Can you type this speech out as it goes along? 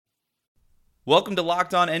Welcome to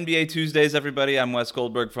Locked On NBA Tuesdays, everybody. I'm Wes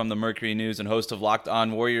Goldberg from the Mercury News and host of Locked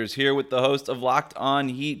On Warriors, here with the host of Locked On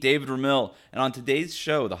Heat, David Ramil. And on today's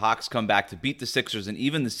show, the Hawks come back to beat the Sixers and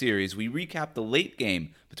even the series. We recap the late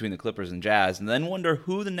game between the Clippers and Jazz and then wonder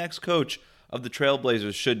who the next coach of the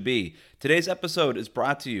Trailblazers should be. Today's episode is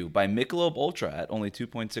brought to you by Michelob Ultra at only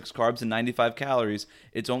 2.6 carbs and 95 calories.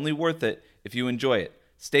 It's only worth it if you enjoy it.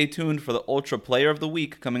 Stay tuned for the Ultra Player of the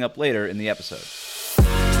Week coming up later in the episode.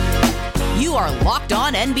 You are Locked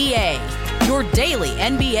On NBA, your daily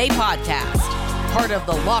NBA podcast. Part of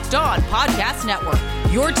the Locked On Podcast Network,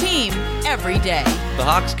 your team every day. The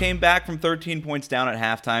Hawks came back from 13 points down at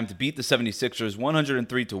halftime to beat the 76ers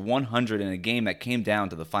 103-100 in a game that came down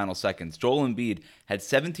to the final seconds. Joel Embiid had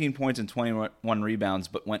 17 points and 21 rebounds,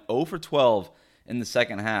 but went 0 for 12 in the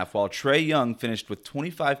second half, while Trae Young finished with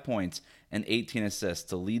 25 points and 18 assists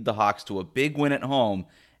to lead the Hawks to a big win at home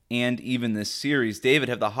and even this series. David,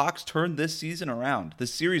 have the Hawks turned this series around?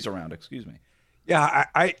 Yeah,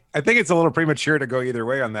 I think it's a little premature to go either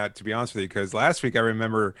way on that, to be honest with you, because last week I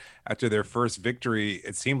remember after their first victory,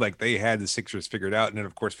 it seemed like they had the Sixers figured out. And then,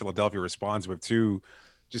 of course, Philadelphia responds with two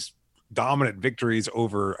just dominant victories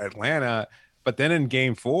over Atlanta. But then in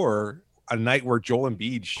game four, a night where Joel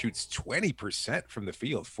Embiid shoots 20% from the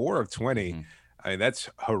field, 4 of 20. Mm-hmm. I mean, that's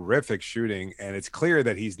horrific shooting. And it's clear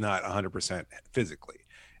that he's not 100% physically.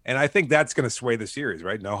 And I think that's going to sway the series,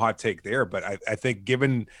 right? No hot take there. But I think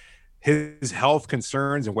given his health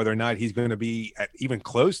concerns and whether or not he's going to be at even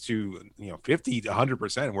close to 50 to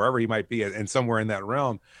 100%, wherever he might be, and somewhere in that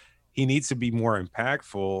realm, he needs to be more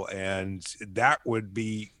impactful, and that would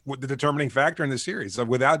be the determining factor in the series. So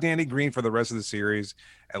without Danny Green for the rest of the series,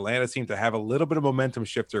 Atlanta seemed to have a little bit of momentum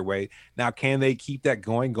shift their way. Now, can they keep that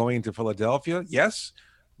going into Philadelphia? Yes.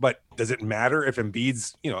 But does it matter if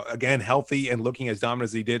Embiid's, again, healthy and looking as dominant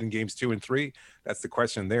as he did in games 2 and 3? That's the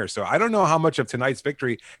question there. So I don't know how much of tonight's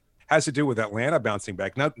victory has to do with Atlanta bouncing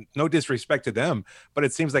back. No disrespect to them, but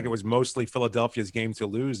it seems like it was mostly Philadelphia's game to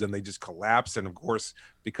lose, and they just collapsed. And of course,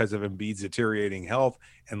 because of Embiid's deteriorating health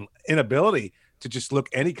and inability to just look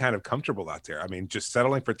any kind of comfortable out there. I mean, just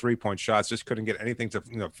settling for 3-point shots, just couldn't get anything to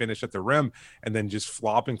finish at the rim, and then just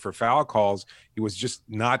flopping for foul calls. He was just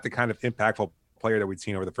not the kind of impactful player that we'd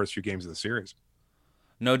seen over the first few games of the series.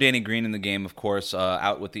 No Danny Green in the game, of course,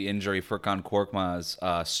 out with the injury. Furkan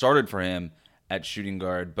Korkmaz started for him at shooting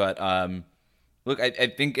guard. But look, I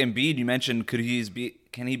think Embiid, you mentioned, can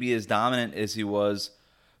he be as dominant as he was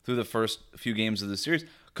through the first few games of the series?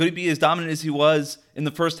 Could he be as dominant as he was in the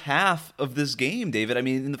first half of this game, David? I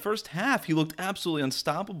mean, in the first half, he looked absolutely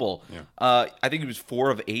unstoppable. Yeah. I think he was 4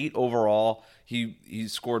 of 8 overall. He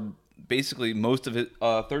scored basically most of it,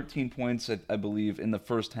 13 points, I believe, in the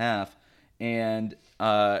first half, and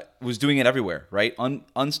was doing it everywhere, right?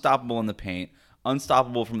 Unstoppable in the paint,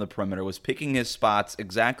 unstoppable from the perimeter, was picking his spots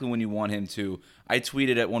exactly when you want him to. I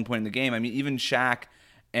tweeted at one point in the game, I mean, even Shaq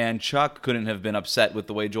and Chuck couldn't have been upset with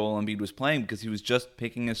the way Joel Embiid was playing because he was just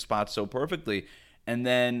picking his spots so perfectly. And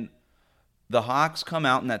then the Hawks come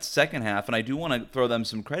out in that second half, and I do want to throw them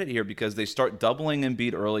some credit here because they start doubling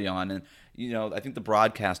Embiid early on. And, I think the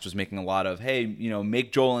broadcast was making a lot of, hey,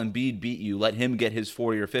 make Joel Embiid beat you, let him get his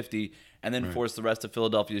 40 or 50, and then force the rest of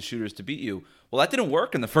Philadelphia's shooters to beat you. Well, that didn't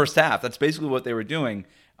work in the first half. That's basically what they were doing.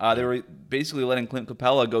 They were basically letting Clint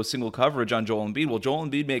Capella go single coverage on Joel Embiid. Well, Joel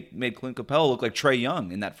Embiid made Clint Capella look like Trae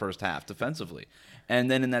Young in that first half defensively. And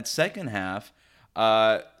then in that second half,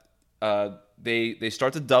 they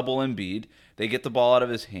start to double Embiid. They get the ball out of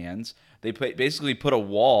his hands. They basically put a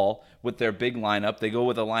wall with their big lineup. They go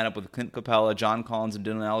with a lineup with Clint Capella, John Collins, and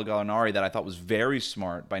Danilo Gallinari that I thought was very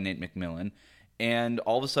smart by Nate McMillan. And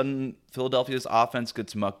all of a sudden, Philadelphia's offense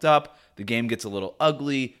gets mucked up. The game gets a little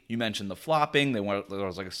ugly. You mentioned the flopping. There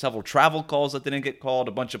was like several travel calls that didn't get called.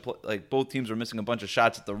 A bunch of both teams were missing a bunch of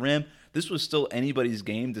shots at the rim. This was still anybody's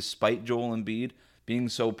game, despite Joel Embiid being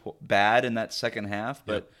so bad in that second half.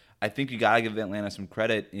 But I think you got to give Atlanta some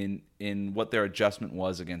credit in what their adjustment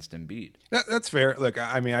was against Embiid. That's fair. Look,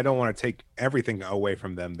 I mean, I don't want to take everything away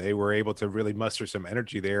from them. They were able to really muster some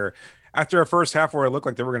energy there after a first half where it looked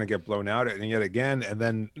like they were going to get blown out and yet again. And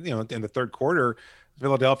then, in the third quarter,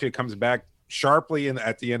 Philadelphia comes back sharply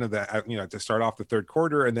at the end of that, to start off the third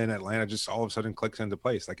quarter, and then Atlanta just all of a sudden clicks into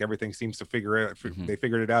place. Like everything seems to figure it. They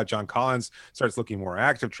figured it out. John Collins starts looking more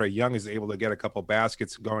active. Trae Young is able to get a couple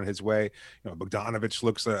baskets going his way. Bogdanovich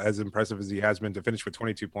looks as impressive as he has been to finish with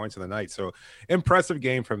 22 points in the night. So impressive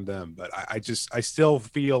game from them. But I still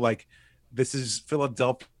feel like this is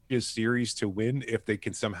Philadelphia series to win if they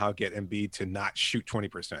can somehow get Embiid to not shoot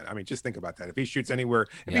 20%. I mean, just think about that. If he shoots anywhere,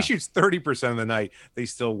 if he shoots 30% of the night, they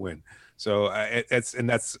still win. So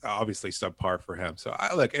that's obviously subpar for him. So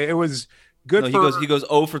it was good No, he goes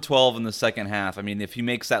 0 for 12 in the second half. I mean, if he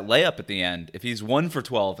makes that layup at the end, if he's 1 for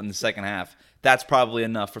 12 in the second half, that's probably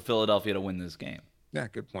enough for Philadelphia to win this game. Yeah,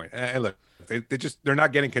 good point. And look, they're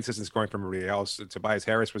not getting consistent scoring from everybody else. Tobias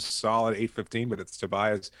Harris was solid, 8-15, but it's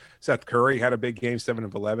Tobias. Seth Curry had a big game, 7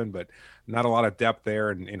 of 11, but not a lot of depth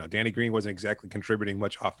there. And Danny Green wasn't exactly contributing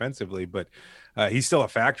much offensively, but he's still a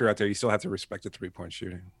factor out there. You still have to respect the 3-point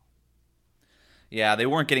shooting. Yeah, they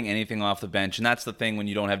weren't getting anything off the bench, and that's the thing when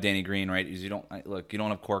you don't have Danny Green, right? Is you don't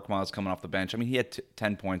have Korkmaz coming off the bench. I mean, he had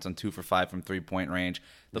 10 points on 2 for 5 from 3-point range.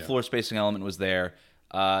 The floor spacing element was there.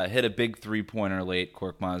 Hit a big 3-pointer late,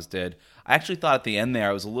 Korkmaz did. I actually thought at the end there,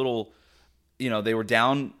 I was a little, they were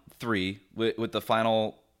down 3 with the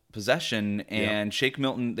final possession, and Shake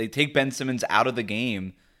Milton, they take Ben Simmons out of the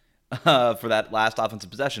game for that last offensive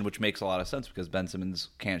possession, which makes a lot of sense because Ben Simmons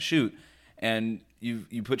can't shoot. And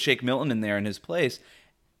you put Shake Milton in there in his place,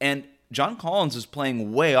 and John Collins is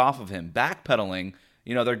playing way off of him, backpedaling.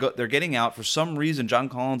 They're getting out. For some reason, John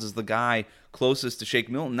Collins is the guy closest to Shake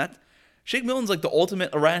Milton. Shake Milton's like the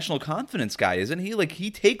ultimate irrational confidence guy, isn't he? Like,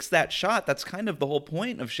 he takes that shot. That's kind of the whole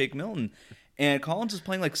point of Shake Milton. And Collins is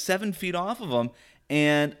playing like 7 feet off of him.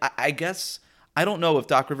 And I guess, I don't know if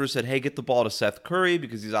Doc Rivers said, hey, get the ball to Seth Curry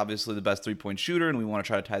because he's obviously the best 3-point shooter and we want to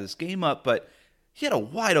try to tie this game up. But he had a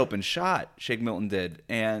wide open shot, Shake Milton did.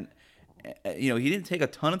 And, he didn't take a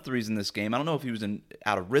ton of threes in this game. I don't know if he was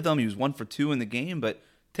out of rhythm. He was 1 for 2 in the game, but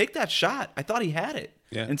take that shot. I thought he had it.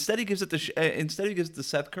 Yeah. Instead, he gives it to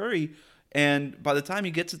Seth Curry. And by the time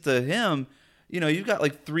he gets it to him, you've got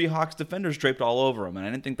like 3 Hawks defenders draped all over him. And I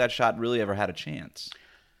didn't think that shot really ever had a chance.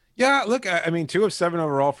 Yeah, look, I mean, 2 of 7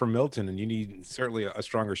 overall for Milton, and you need certainly a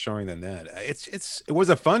stronger showing than that. It was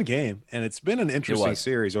a fun game, and it's been an interesting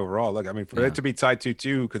series overall. Look, I mean, for it to be tied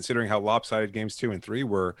 2-2, considering how lopsided games 2 and 3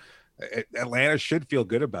 were, Atlanta should feel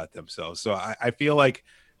good about themselves. So I feel like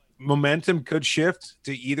momentum could shift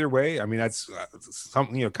to either way. I mean, that's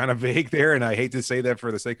something, kind of vague there. And I hate to say that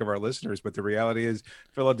for the sake of our listeners, but the reality is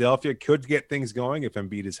Philadelphia could get things going if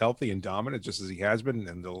Embiid is healthy and dominant, just as he has been.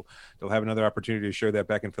 And they'll have another opportunity to show that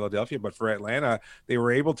back in Philadelphia. But for Atlanta, they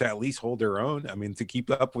were able to at least hold their own. I mean, to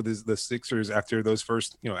keep up with the Sixers after those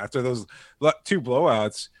first, after those 2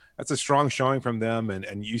 blowouts, that's a strong showing from them.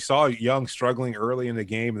 And you saw Young struggling early in the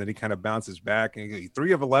game, and then he kind of bounces back. And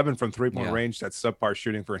 3 of 11 from 3-point range, that's subpar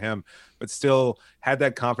shooting for him, but still had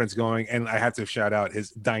that confidence going. And I have to shout out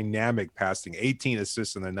his dynamic passing, 18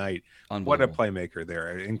 assists in the night. What a playmaker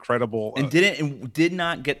there. Incredible. And did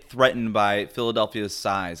not get threatened by Philadelphia's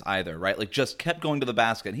size either, right? Like, just kept going to the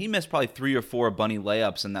basket. He missed probably 3 or 4 bunny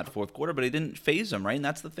layups in that fourth quarter, but he didn't phase him, right? And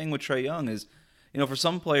that's the thing with Trae Young is, for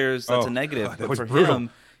some players, that's a negative. But for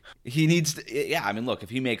him, he needs to, I mean, look, if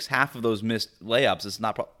he makes half of those missed layups, it's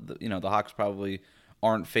not, the Hawks probably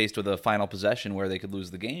aren't faced with a final possession where they could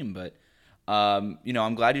lose the game. But, I'm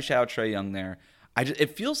glad you shout out Trae Young there.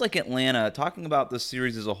 It feels like Atlanta, talking about the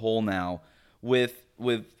series as a whole now, with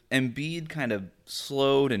Embiid kind of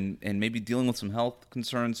slowed and maybe dealing with some health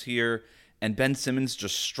concerns here, and Ben Simmons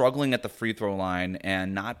just struggling at the free throw line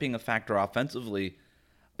and not being a factor offensively.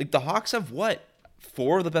 Like, the Hawks have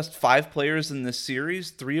 4 of the best 5 players in this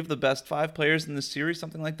series, 3 of the best 5 players in this series,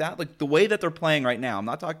 something like that. Like, the way that they're playing right now, I'm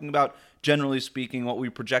not talking about, generally speaking, what we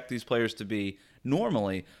project these players to be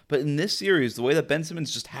normally, but in this series, the way that Ben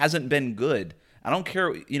Simmons just hasn't been good. I don't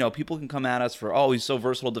care, people can come at us for, he's so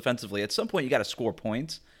versatile defensively. At some point, you got to score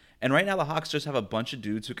points. And right now, the Hawks just have a bunch of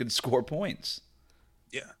dudes who can score points.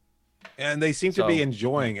 Yeah. And they seem to be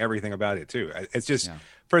enjoying everything about it, too. It's just... Yeah.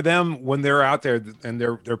 For them, when they're out there and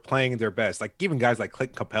they're playing their best, like even guys like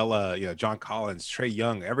Clint Capella, John Collins, Trae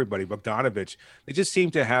Young, everybody, Bogdanovich, they just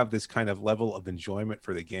seem to have this kind of level of enjoyment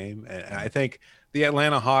for the game. And I think the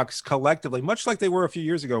Atlanta Hawks collectively, much like they were a few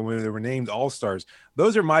years ago when they were named All-Stars,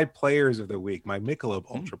 those are my players of the week, my Michelob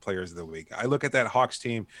Ultra players of the week. I look at that Hawks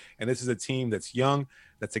team, and this is a team that's young,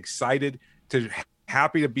 that's excited,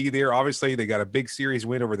 happy to be there. Obviously, they got a big series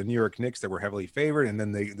win over the New York Knicks that were heavily favored, and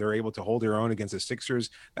then they're able to hold their own against the Sixers.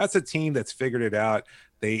 That's a team that's figured it out.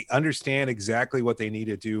 They understand exactly what they need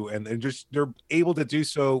to do, and they're able to do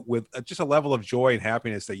so with just a level of joy and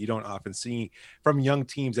happiness that you don't often see from young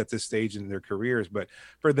teams at this stage in their careers. But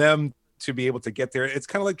for them to be able to get there, it's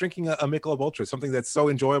kind of like drinking a Michelob Ultra, something that's so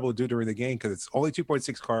enjoyable to do during the game because it's only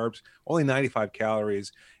 2.6 carbs, only 95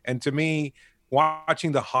 calories. And to me,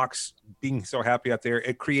 watching the Hawks being so happy out there,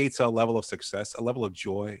 it creates a level of success, a level of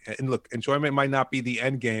joy. And look, enjoyment might not be the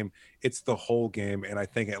end game. It's the whole game. And I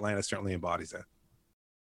think Atlanta certainly embodies that.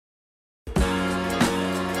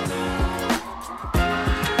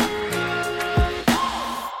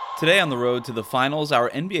 Today on the road to the finals, our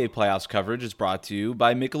NBA playoffs coverage is brought to you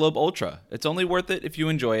by Michelob Ultra. It's only worth it if you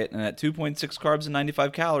enjoy it, and at 2.6 carbs and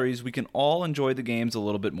 95 calories, we can all enjoy the games a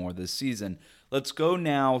little bit more this season. Let's go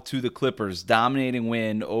now to the Clippers' dominating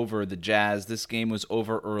win over the Jazz. This game was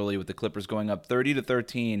over early with the Clippers going up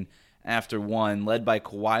 30-13 after one, led by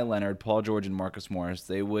Kawhi Leonard, Paul George, and Marcus Morris.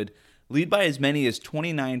 They would lead by as many as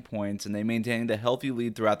 29 points, and they maintained a healthy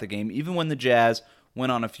lead throughout the game, even when the Jazz went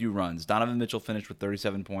on a few runs. Donovan Mitchell finished with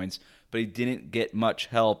 37 points, but he didn't get much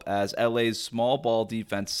help as LA's small ball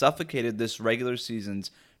defense suffocated this regular season's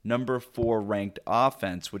number 4 ranked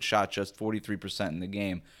offense, which shot just 43% in the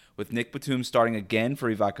game. With Nick Batum starting again for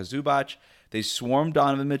Ivica Zubac, they swarmed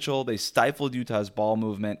Donovan Mitchell, they stifled Utah's ball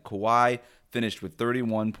movement. Kawhi finished with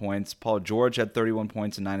 31 points, Paul George had 31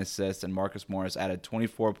 points and 9 assists, and Marcus Morris added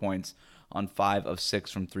 24 points on 5 of 6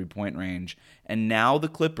 from three-point range. And now the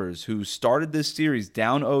Clippers, who started this series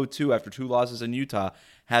down 0-2 after 2 losses in Utah,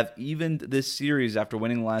 have evened this series after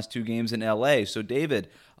winning the last 2 games in LA. So, David,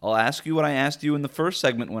 I'll ask you what I asked you in the first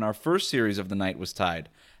segment when our first series of the night was tied.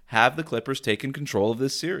 Have the Clippers taken control of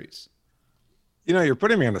this series? You know, you're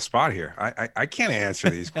putting me on the spot here. I can't answer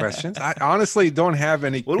these questions. I honestly don't have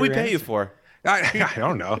any. What do we pay you for? I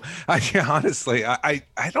don't know. Honestly, I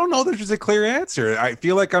don't know. There's a clear answer. I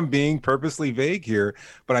feel like I'm being purposely vague here,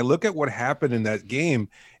 but I look at what happened in that game,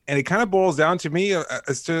 and it kind of boils down to me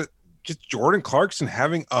as to just Jordan Clarkson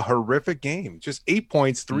having a horrific game. Just 8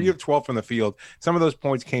 points, 3 of 12 from the field. Some of those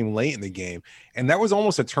points came late in the game, and that was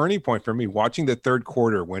almost a turning point for me watching the third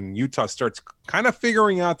quarter when Utah starts kind of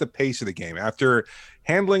figuring out the pace of the game after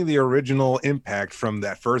handling the original impact from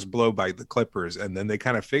that first blow by the Clippers, and then they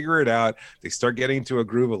kind of figure it out. They start getting into a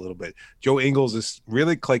groove a little bit. Joe Ingles is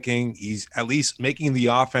really clicking. He's at least making the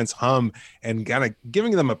offense hum and kind of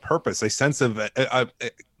giving them a purpose, a sense of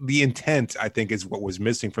the intent, I think, is what was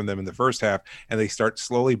missing from them in the first half, and they start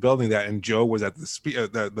slowly building that, and Joe was at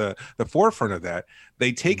the forefront of that.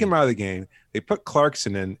 They take him out of the game. They put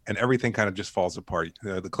Clarkson in, and everything kind of just falls apart.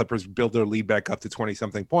 The Clippers build their lead back up to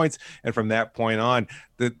 20-something points, and from that point on,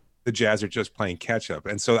 the Jazz are just playing catch-up.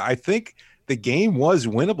 And so I think the game was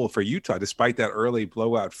winnable for Utah, despite that early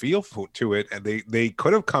blowout feel to it. And they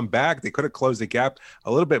could have come back. They could have closed the gap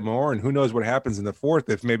a little bit more, and who knows what happens in the fourth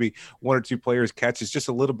if maybe 1 or 2 players catches just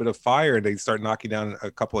a little bit of fire and they start knocking down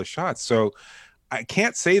a couple of shots. So I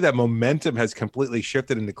can't say that momentum has completely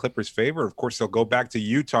shifted in the Clippers' favor. Of course, they'll go back to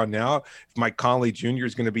Utah now. If Mike Conley Jr.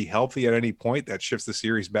 is going to be healthy at any point, that shifts the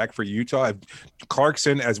series back for Utah. If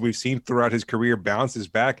Clarkson, as we've seen throughout his career, bounces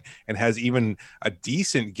back and has even a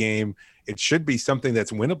decent game, it should be something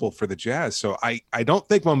that's winnable for the Jazz. So I don't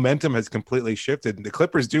think momentum has completely shifted. The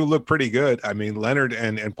Clippers do look pretty good. I mean, Leonard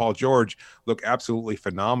and Paul George look absolutely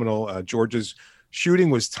phenomenal. George's shooting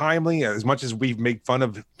was timely. As much as we've made fun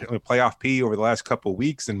of playoff P over the last couple of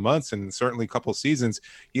weeks and months, and certainly a couple of seasons,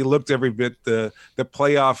 he looked every bit the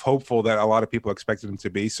playoff hopeful that a lot of people expected him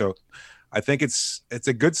to be. So I think it's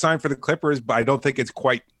a good sign for the Clippers, but I don't think it's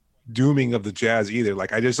quite dooming of the Jazz either.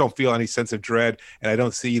 Like, I just don't feel any sense of dread, and I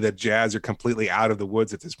don't see that Jazz are completely out of the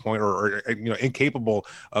woods at this point, or incapable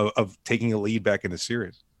of taking a lead back in the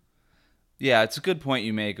series. Yeah, it's a good point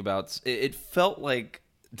you make about it. Felt like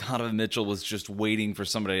Donovan Mitchell was just waiting for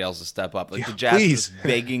somebody else to step up. Like, the Jazz was just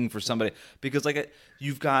begging for somebody, because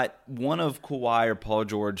you've got one of Kawhi or Paul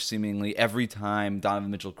George seemingly every time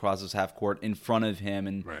Donovan Mitchell crosses half court in front of him,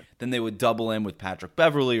 and then they would double him with Patrick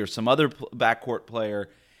Beverley or some other backcourt player.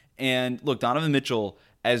 And look, Donovan Mitchell,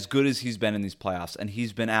 as good as he's been in these playoffs, and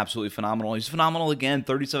he's been absolutely phenomenal. He's phenomenal again,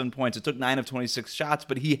 37 points. It took 9 of 26 shots,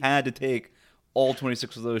 but he had to take all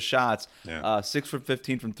 26 of those shots. 6 for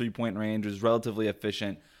 15 from three-point range, was relatively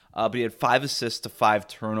efficient. But he had 5 assists to 5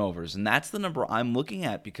 turnovers. And that's the number I'm looking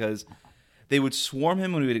at, because they would swarm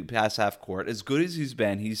him when he would pass half court. As good as he's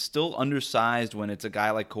been, he's still undersized when it's a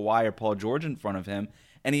guy like Kawhi or Paul George in front of him.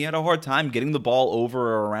 And he had a hard time getting the ball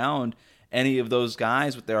over or around any of those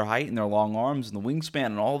guys with their height and their long arms and the wingspan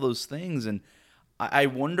and all those things. And I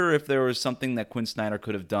wonder if there was something that Quinn Snyder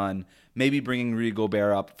could have done, maybe bringing Rudy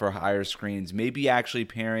Gobert up for higher screens, maybe actually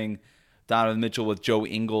pairing Donovan Mitchell with Joe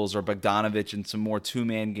Ingles or Bogdanovich in some more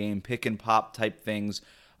two-man game, pick-and-pop type things,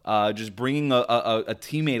 just bringing a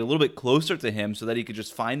teammate a little bit closer to him so that he could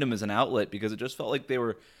just find him as an outlet, because it just felt like they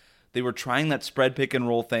were trying that spread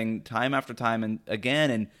pick-and-roll thing time after time and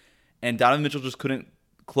again, and Donovan Mitchell just couldn't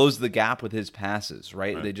close the gap with his passes,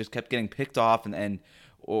 right? They just kept getting picked off,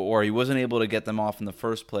 or he wasn't able to get them off in the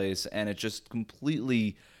first place, and it just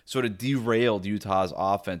completely sort of derailed Utah's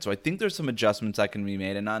offense. So I think there's some adjustments that can be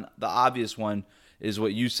made, and the obvious one is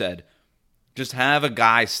what you said. Just have a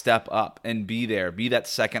guy step up and be there, be that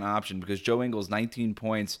second option, because Joe Ingles, 19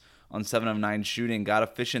 points on 7 of 9 shooting, got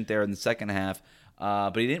efficient there in the second half,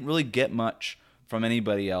 but he didn't really get much from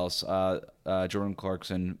anybody else. Jordan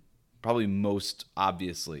Clarkson, probably most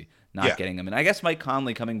obviously not getting him. And I guess Mike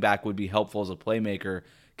Conley coming back would be helpful as a playmaker,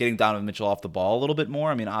 getting Donovan Mitchell off the ball a little bit more.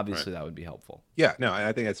 I mean, obviously that would be helpful. Yeah, no,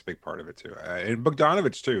 I think that's a big part of it too. And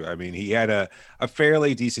Bogdanovich too. I mean, he had a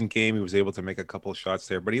fairly decent game. He was able to make a couple of shots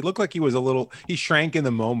there, but he looked like he shrank in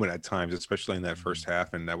the moment at times, especially in that first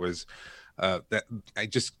half. And that was that I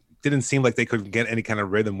just didn't seem like they could get any kind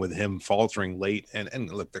of rhythm with him faltering late.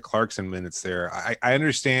 And look, the Clarkson minutes there. I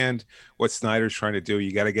understand what Snyder's trying to do.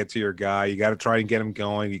 You got to get to your guy. You got to try and get him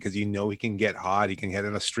going because he can get hot. He can get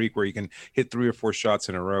in a streak where he can hit 3 or 4 shots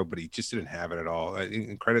in a row, but he just didn't have it at all.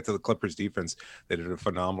 And credit to the Clippers defense. They did a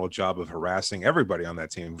phenomenal job of harassing everybody on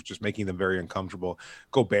that team, just making them very uncomfortable.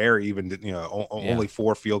 Gobert even did, only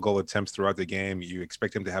 4 field goal attempts throughout the game. You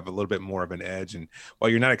expect him to have a little bit more of an edge. And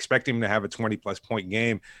while you're not expecting him to have a 20-plus point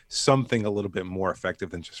game, something a little bit more effective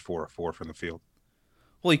than just 4 of 4 from the field.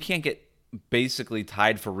 Well, he can't get basically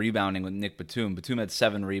tied for rebounding with Nick Batum. Batum had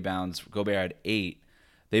 7 rebounds. Gobert had 8.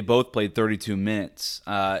 They both played 32 minutes.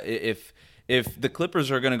 If the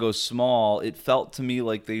Clippers are going to go small, it felt to me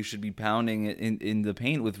like they should be pounding it in the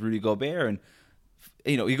paint with Rudy Gobert. And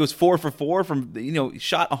he goes 4 for 4 from he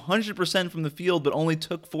shot 100% from the field, but only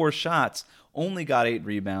took 4 shots. Only got 8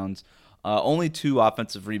 rebounds. Only 2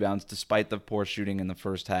 offensive rebounds despite the poor shooting in the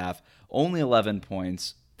first half. Only 11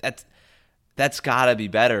 points. That's got to be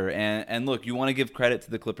better. And look, you want to give credit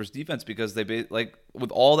to the Clippers defense because they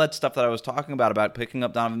with all that stuff that I was talking about picking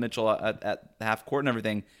up Donovan Mitchell at half court and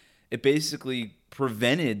everything, it basically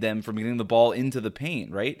prevented them from getting the ball into the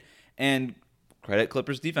paint, right? And credit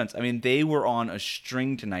Clippers defense. I mean, they were on a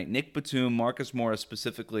string tonight. Nick Batum, Marcus Morris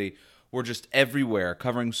specifically, were just everywhere,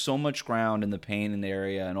 covering so much ground in the paint in the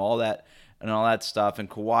area and all that stuff. And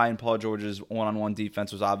Kawhi and Paul George's one-on-one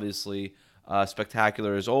defense was obviously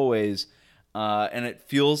spectacular as always. And it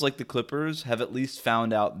feels like the Clippers have at least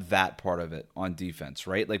found out that part of it on defense,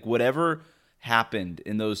 right? Like whatever happened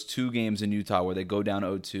in those 2 games in Utah where they go down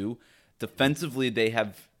 0-2, defensively they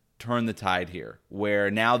have turned the tide here,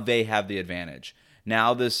 where now they have the advantage.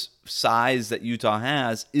 Now this size that Utah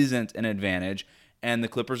has isn't an advantage. And the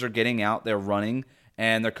Clippers are getting out, they're running,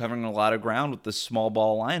 and they're covering a lot of ground with the small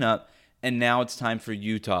ball lineup. And now it's time for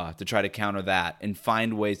Utah to try to counter that and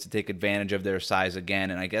find ways to take advantage of their size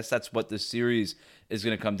again. And I guess that's what this series is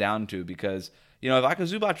going to come down to because, Ivica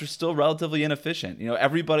Zubac was still relatively inefficient.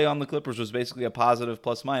 Everybody on the Clippers was basically a positive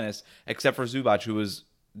plus minus except for Zubac, who was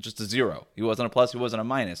just a 0. He wasn't a plus, he wasn't a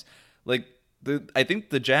minus. I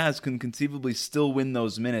think the Jazz can conceivably still win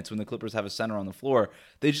those minutes when the Clippers have a center on the floor.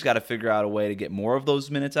 They just got to figure out a way to get more of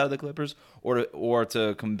those minutes out of the Clippers or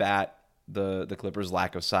to combat the Clippers'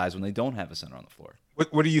 lack of size when they don't have a center on the floor.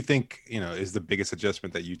 What do you think, is the biggest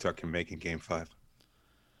adjustment that Utah can make in Game 5?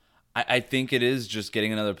 I think it is just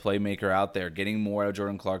getting another playmaker out there, getting more out of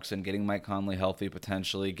Jordan Clarkson, getting Mike Conley healthy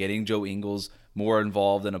potentially, getting Joe Ingles more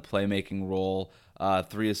involved in a playmaking role.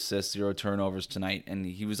 3 assists, 0 turnovers tonight, and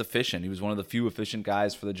he was efficient. He was one of the few efficient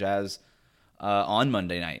guys for the Jazz on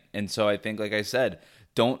Monday night. And so I think, like I said,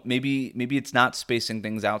 maybe it's not spacing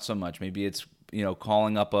things out so much. Maybe it's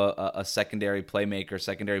calling up a secondary playmaker,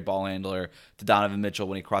 secondary ball handler to Donovan Mitchell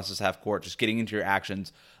when he crosses half court, just getting into your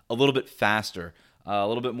actions a little bit faster, a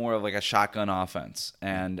little bit more of like a shotgun offense.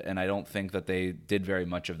 And I don't think that they did very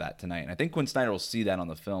much of that tonight. And I think Quinn Snyder will see that on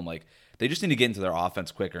the film. Like they just need to get into their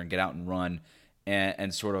offense quicker and get out and run.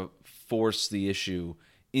 And sort of force the issue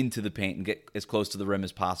into the paint and get as close to the rim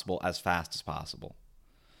as possible, as fast as possible.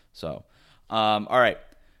 So, all right.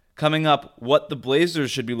 Coming up, what the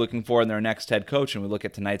Blazers should be looking for in their next head coach, and we look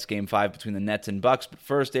at tonight's Game 5 between the Nets and Bucks. But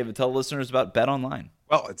first, David, tell listeners about BetOnline.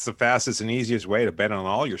 Well, it's the fastest and easiest way to bet on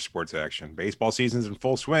all your sports action. Baseball season's in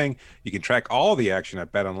full swing. You can track all the action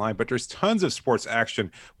at BetOnline, but there's tons of sports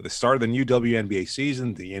action with the start of the new WNBA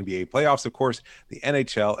season, the NBA playoffs, of course, the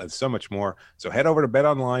NHL, and so much more. So head over to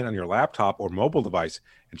BetOnline on your laptop or mobile device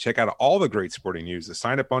and check out all the great sporting news, the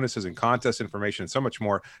sign-up bonuses and contest information, and so much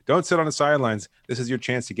more. Don't sit on the sidelines. This is your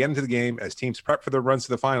chance to get into the game as teams prep for their runs to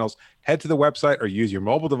the finals. Head to the website or use your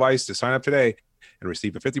mobile device to sign up today and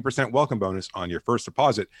receive a 50% welcome bonus on your first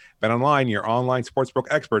deposit. BetOnline, your online sportsbook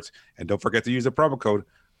experts, and don't forget to use the promo code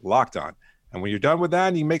LOCKEDON. And when you're done with that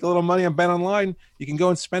and you make a little money on Bet Online, you can go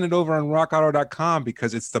and spend it over on rockauto.com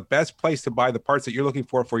because it's the best place to buy the parts that you're looking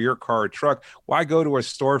for your car or truck. Why go to a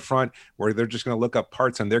storefront where they're just going to look up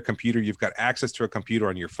parts on their computer? You've got access to a computer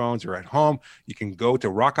on your phones or at home. You can go to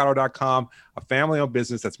rockauto.com, a family-owned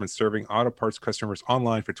business that's been serving auto parts customers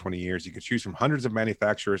online for 20 years. You can choose from hundreds of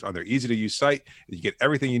manufacturers on their easy-to-use site. You get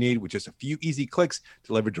everything you need with just a few easy clicks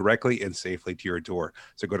delivered directly and safely to your door.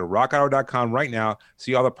 So go to rockauto.com right now,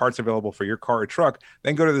 see all the parts available for your car or truck,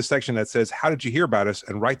 then go to the section that says, how did you hear about us?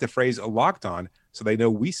 And write the phrase locked on so they know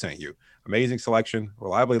we sent you. Amazing selection,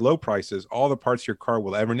 reliably low prices, all the parts your car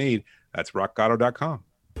will ever need. That's rockauto.com.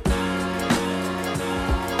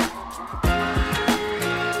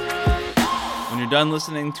 When you're done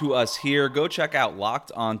listening to us here, go check out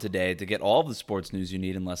Locked On Today to get all of the sports news you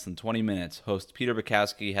need in less than 20 minutes. Host Peter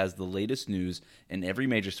Bukowski has the latest news in every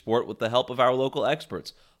major sport with the help of our local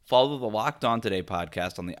experts. Follow the Locked On Today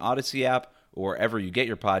podcast on the Odyssey app or wherever you get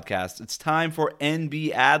your podcasts. It's time for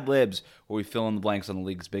NB Ad Libs, where we fill in the blanks on the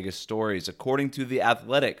league's biggest stories. According to The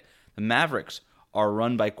Athletic, the Mavericks are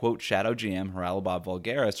run by, quote, Shadow GM Haralabos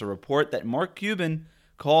Voulgaris, a report that Mark Cuban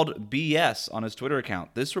called BS on his Twitter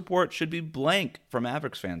account. This report should be blank for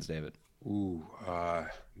Mavericks fans, David. Ooh,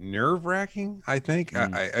 nerve-wracking, I think.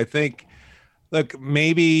 I think, look,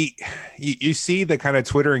 maybe you see the kind of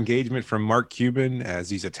Twitter engagement from Mark Cuban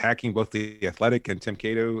as he's attacking both The Athletic and Tim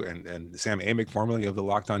Cato and Sam Amick, formerly of the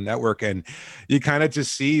Locked On Network. And you kind of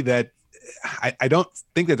just see that I don't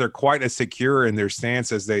think that they're quite as secure in their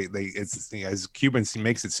stance as as Cuban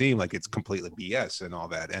makes it seem like it's completely BS and all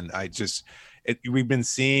that. And we've been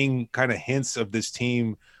seeing kind of hints of this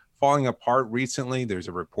team falling apart recently. There's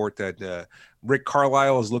a report that Rick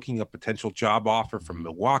Carlisle is looking at a potential job offer from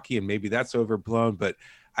Milwaukee, and maybe that's overblown, but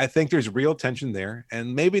I think there's real tension there.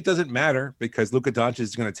 And maybe it doesn't matter because Luka Doncic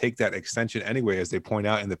is going to take that extension anyway. As they point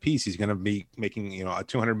out in the piece, he's going to be making, a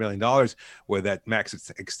 $200 million with that max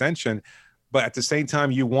extension. But at the same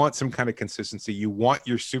time, you want some kind of consistency. You want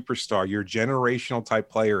your superstar, your generational type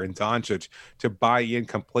player in Doncic to buy in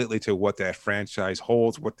completely to what that franchise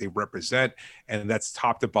holds, what they represent. And that's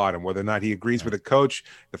top to bottom, whether or not he agrees with the coach,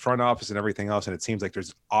 the front office, and everything else. And it seems like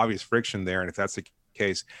there's obvious friction there. And if that's the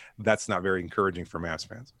case, that's not very encouraging for Mavs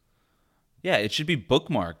fans. Yeah, it should be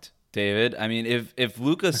bookmarked, David. I mean, if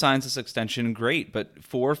Luka signs this extension, great. But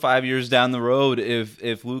 4 or 5 years down the road,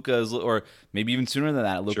 if Luka is, or maybe even sooner than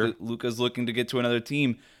that, Luka's looking to get to another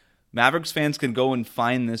team, Mavericks fans can go and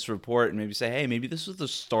find this report and maybe say, hey, maybe this was the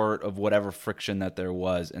start of whatever friction that there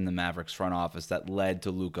was in the Mavericks front office that led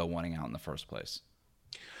to Luka wanting out in the first place.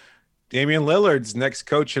 Damian Lillard's next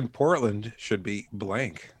coach in Portland should be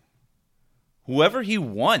blank. Whoever he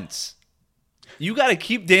wants. You got to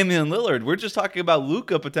keep Damian Lillard. We're just talking about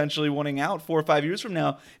Luka potentially wanting out 4 or 5 years from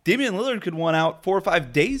now. Damian Lillard could want out 4 or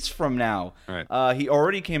 5 days from now. Right. He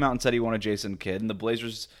already came out and said he wanted Jason Kidd, and the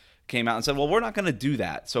Blazers came out and said, well, we're not going to do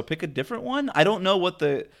that. So pick a different one. I don't know what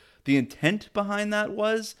the intent behind that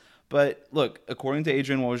was. But look, according to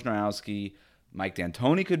Adrian Wojnarowski, Mike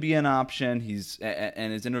D'Antoni could be an option. He's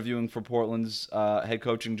interviewing for Portland's head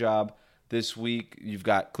coaching job this week. You've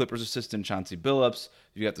got Clippers assistant Chauncey Billups.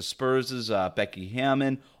 You've got the Spurs' Becky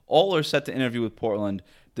Hammon. All are set to interview with Portland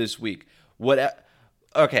this week.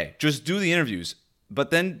 Okay, just do the interviews.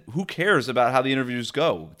 But then who cares about how the interviews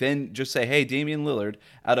go? Then just say, hey, Damian Lillard,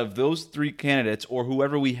 out of those 3 candidates or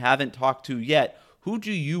whoever we haven't talked to yet, who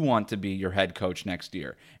do you want to be your head coach next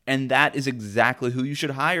year? And that is exactly who you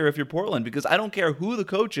should hire if you're Portland, because I don't care who the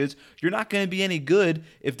coach is. You're not going to be any good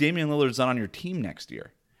if Damian Lillard's not on your team next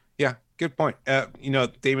year. Yeah, good point.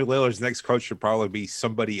 Damian Lillard's next coach should probably be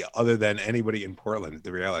somebody other than anybody in Portland.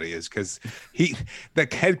 The reality is because the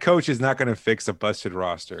head coach is not going to fix a busted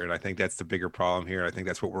roster, and I think that's the bigger problem here. I think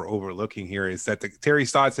that's what we're overlooking here is that Terry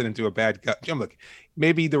Stotson into a bad gut. Look,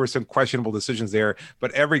 maybe there were some questionable decisions there,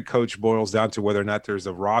 but every coach boils down to whether or not there's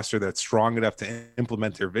a roster that's strong enough to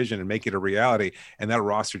implement their vision and make it a reality. And that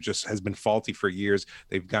roster just has been faulty for years.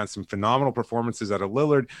 They've gotten some phenomenal performances out of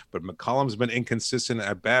Lillard, but McCollum's been inconsistent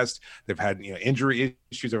at best. They've had injury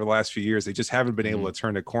issues over the last few years. They just haven't been able to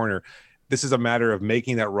turn the corner. This is a matter of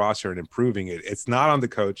making that roster and improving it. It's not on the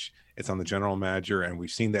coach. It's on the general manager, and we've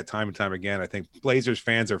seen that time and time again. I think Blazers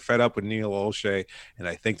fans are fed up with Neil Olshey, and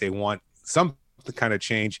I think they want some kind of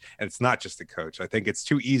change, and it's not just the coach. I think it's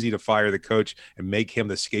too easy to fire the coach and make him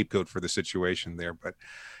the scapegoat for the situation there. But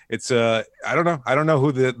it's I don't know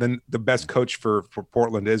who the best coach for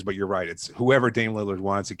Portland is, but you're right. It's whoever Dame Lillard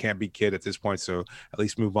wants. It can't be Kidd at this point, so at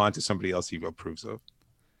least move on to somebody else he approves of.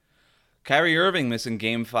 Kyrie Irving missing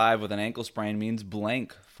Game 5 with an ankle sprain means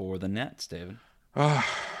blank for the Nets, David.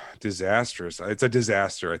 disastrous. It's a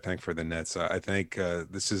disaster, I think, for the Nets. I think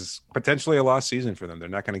this is potentially a lost season for them. They're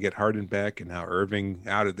not going to get Harden back, and now Irving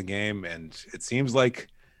out of the game, and it seems like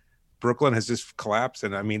Brooklyn has just collapsed.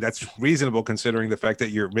 And I mean, that's reasonable considering the fact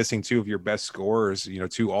that you're missing two of your best scorers,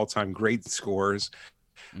 two all-time great scorers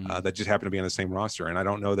that just happen to be on the same roster. And I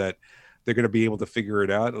don't know that they're going to be able to figure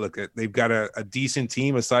it out. Look, they've got a decent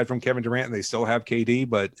team aside from Kevin Durant, and they still have KD,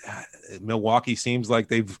 but Milwaukee seems like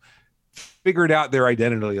they've figured out their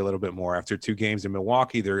identity a little bit more. After 2 games in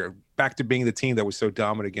Milwaukee, they're back to being the team that was so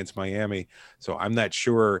dominant against Miami. So I'm not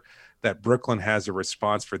sure that Brooklyn has a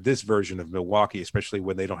response for this version of Milwaukee, especially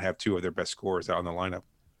when they don't have 2 of their best scorers out in the lineup.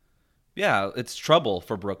 Yeah, it's trouble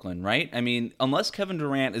for Brooklyn, right? I mean, unless Kevin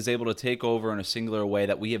Durant is able to take over in a singular way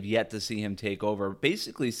that we have yet to see him take over,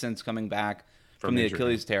 basically since coming back from the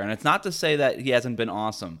Achilles tear. And it's not to say that he hasn't been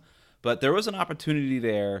awesome, but there was an opportunity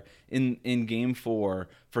there in Game 4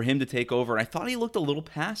 for him to take over, and I thought he looked a little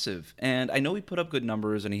passive. And I know he put up good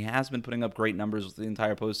numbers, and he has been putting up great numbers the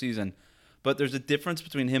entire postseason, but there's a difference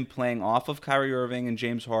between him playing off of Kyrie Irving and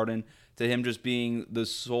James Harden to him just being the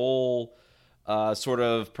sole sort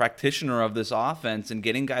of practitioner of this offense and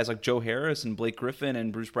getting guys like Joe Harris and Blake Griffin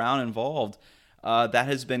and Bruce Brown involved. That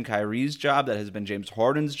has been Kyrie's job. That has been James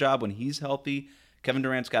Harden's job when he's healthy. Kevin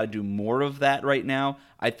Durant's got to do more of that right now.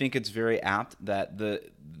 I think it's very apt that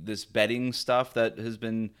this betting stuff that has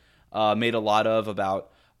been made a lot of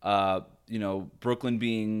about Brooklyn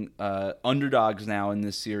being underdogs now in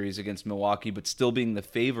this series against Milwaukee, but still being the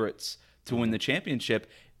favorites to win the championship.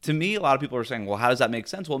 To me, a lot of people are saying, well, how does that make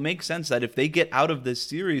sense? Well, it makes sense that if they get out of this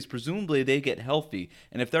series, presumably they get healthy.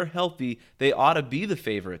 And if they're healthy, they ought to be the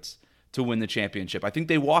favorites to win the championship. I think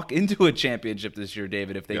they walk into a championship this year,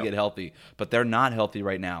 David, if they get healthy. But they're not healthy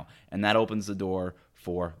right now, and that opens the door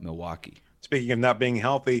for Milwaukee. Speaking of not being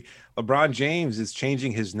healthy, LeBron James is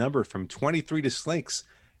changing his number from 23 to 6.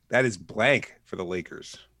 That is blank for the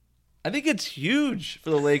Lakers. I think it's huge for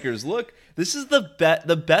the Lakers. Look, this is the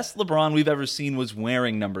best LeBron we've ever seen was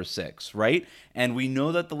wearing number 6, right? And we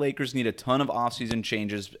know that the Lakers need a ton of offseason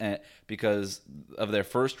changes because of their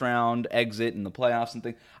first round exit and the playoffs and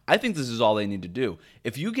things. I think this is all they need to do.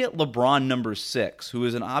 If you get LeBron number 6, who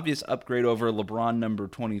is an obvious upgrade over LeBron number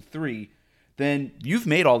 23, then you've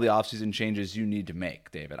made all the offseason changes you need to make,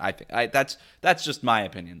 David. I think that's just my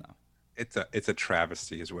opinion, though. It's a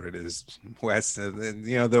travesty is what it is, Wes.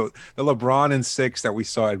 The LeBron in 6 that we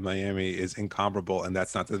saw in Miami is incomparable, and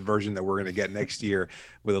that's not the version that we're going to get next year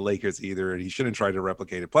with the Lakers either, and he shouldn't try to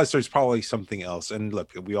replicate it. Plus, there's probably something else, and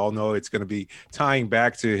look, we all know it's going to be tying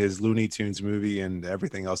back to his Looney Tunes movie and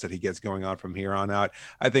everything else that he gets going on from here on out.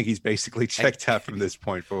 I think he's basically checked out from this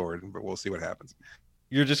point forward, but we'll see what happens.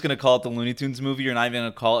 You're just going to call it the Looney Tunes movie? You're not even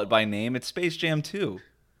going to call it by name? It's Space Jam 2.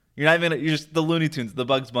 You're just the Looney Tunes, the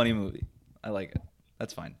Bugs Bunny movie. I like it.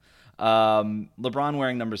 That's fine. LeBron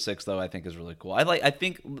wearing number 6, though, I think is really cool. I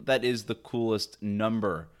think that is the coolest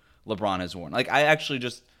number LeBron has worn. Like, I actually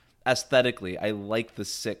just aesthetically, I like the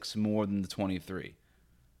 6 more than the 23.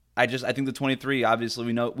 I think the 23, obviously,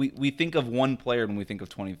 we know we think of one player when we think of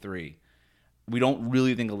 23. We don't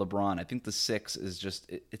really think of LeBron. I think the 6 is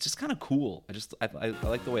it's just kind of cool. I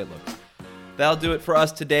like the way it looks. That'll do it for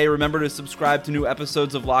us today. Remember to subscribe to new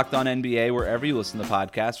episodes of Locked On NBA wherever you listen to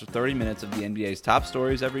podcasts for 30 minutes of the NBA's top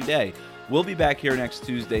stories every day. We'll be back here next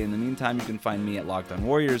Tuesday. In the meantime, you can find me at Locked On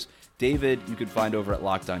Warriors. David, you can find over at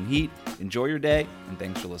Locked On Heat. Enjoy your day, and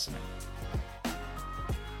thanks for listening.